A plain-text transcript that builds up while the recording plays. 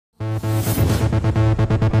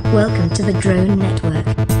Welcome to the Drone Network.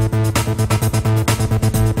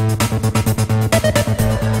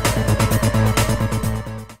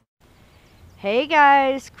 Hey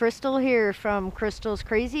guys, Crystal here from Crystal's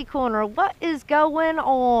Crazy Corner. What is going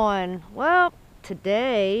on? Well,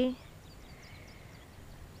 today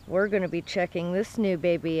we're going to be checking this new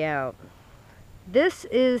baby out. This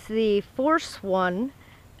is the Force One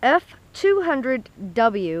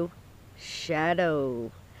F200W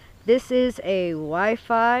Shadow. This is a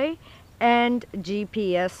Wi-Fi and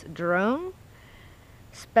GPS drone.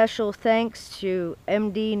 Special thanks to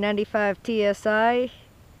MD95TSI,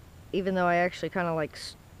 even though I actually kind of like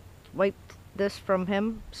wiped this from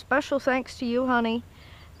him. Special thanks to you, honey.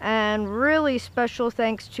 And really special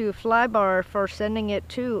thanks to Flybar for sending it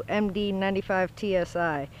to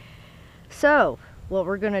MD95TSI. So, what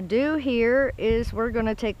we're going to do here is we're going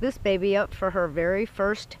to take this baby up for her very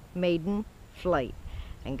first maiden flight.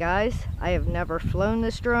 And guys, I have never flown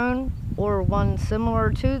this drone or one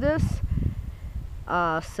similar to this.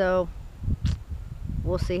 So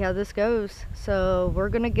we'll see how this goes. So we're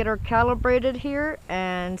going to get her calibrated here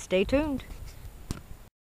and stay tuned.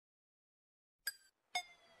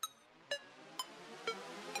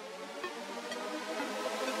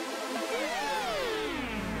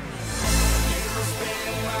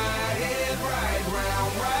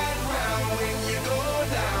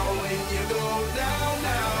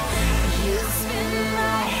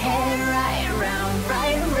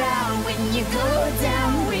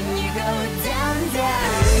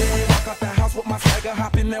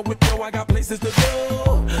 Hop in there with yo, I got places to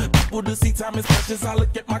go. People to see, time is precious. I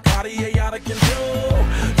look at my Cartier out of control.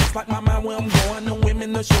 Just like my mind where I'm going, the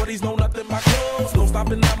women, the shorties know nothing but clothes. No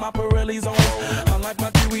stopping at my Pirelli's on. Unlike my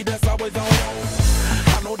Kiwi that's always on.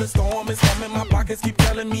 I know the storm is coming, my pockets keep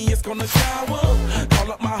telling me it's gonna shower.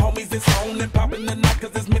 Call up my homies, it's on and popping the night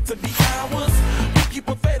cause it's meant to be ours. We keep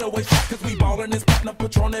a fadeaway shot cause we ballin' this platinum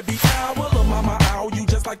Patron every hour. Lil' mama owl, you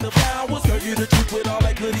just like the flowers. Girl, you the truth with all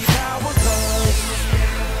that goody power.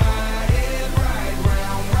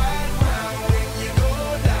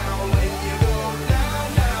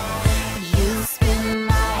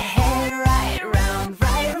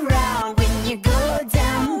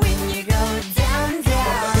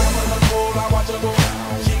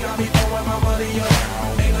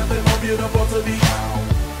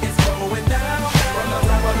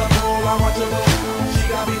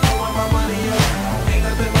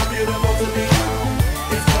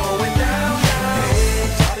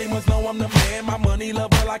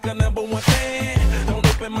 Like a number one fan. Don't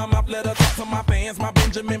open my mouth, let her talk to my fans. My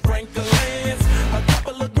Benjamin Franklin's. A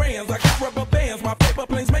couple of grands, I got rubber bands. My paper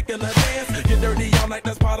planes making a dance. Get dirty all night,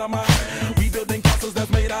 that's part of my. We building castles that's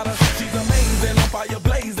made out of. She's amazing, on fire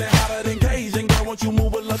blazing, hotter than Cajun. Girl, won't you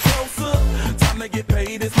move a little closer? Time to get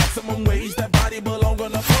paid, it's maximum wage. That body belong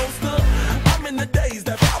on a poster. I'm in the days,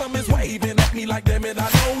 that bottom is waving at me like, damn it, I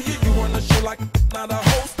know you. You run the show like not a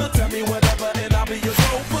hoster. Tell me whatever and I'll be your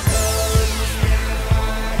sofa.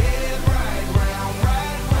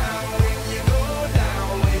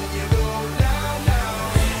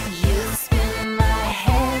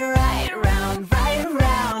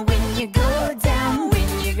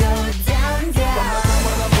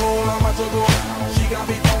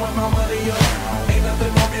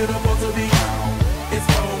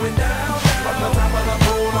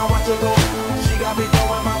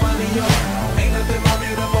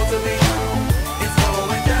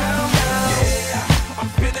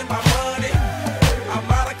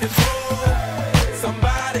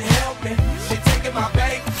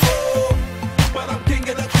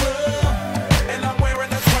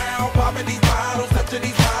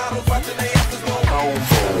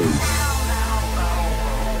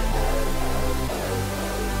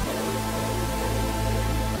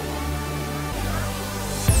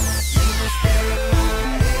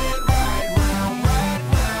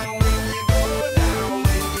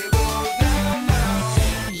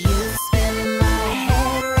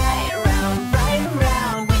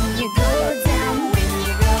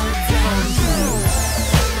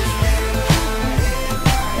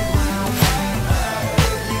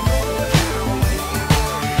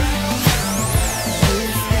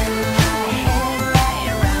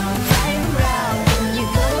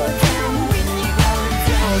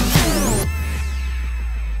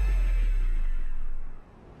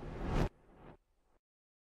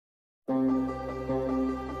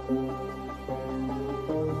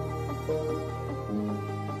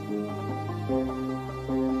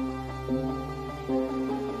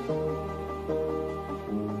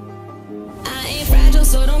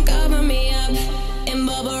 so don't cover me up. In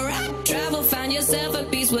bubble wrap travel, find yourself a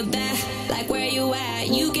piece with that. Like where you at,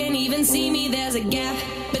 you can even even see me, there's a gap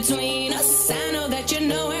between us. I know that you're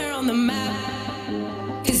nowhere on the map,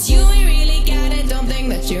 'cause you ain't really got it. Don't think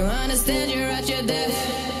that you understand, you're at your depth.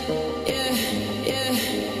 Yeah,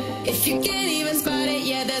 yeah. If you can't even spot it,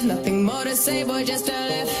 yeah, there's nothing more to say, boy, just turn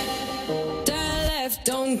left. Turn left,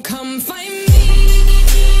 don't come find me.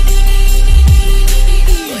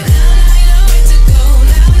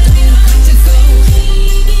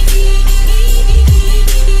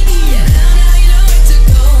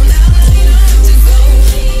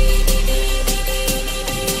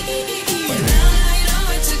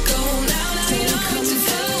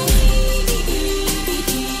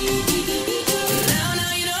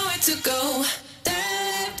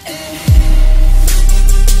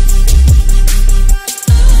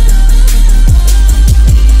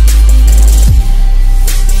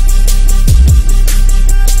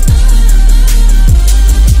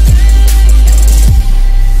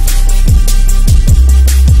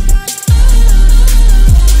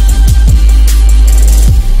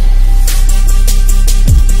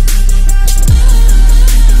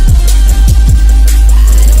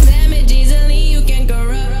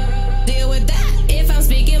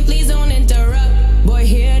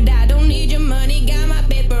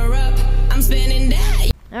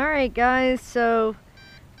 Alright guys, so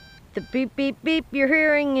the beep beep beep you're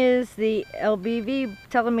hearing is the LBV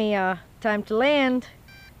telling me time to land.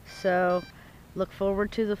 So look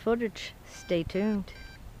forward to the footage. Stay tuned.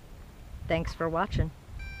 Thanks for watching.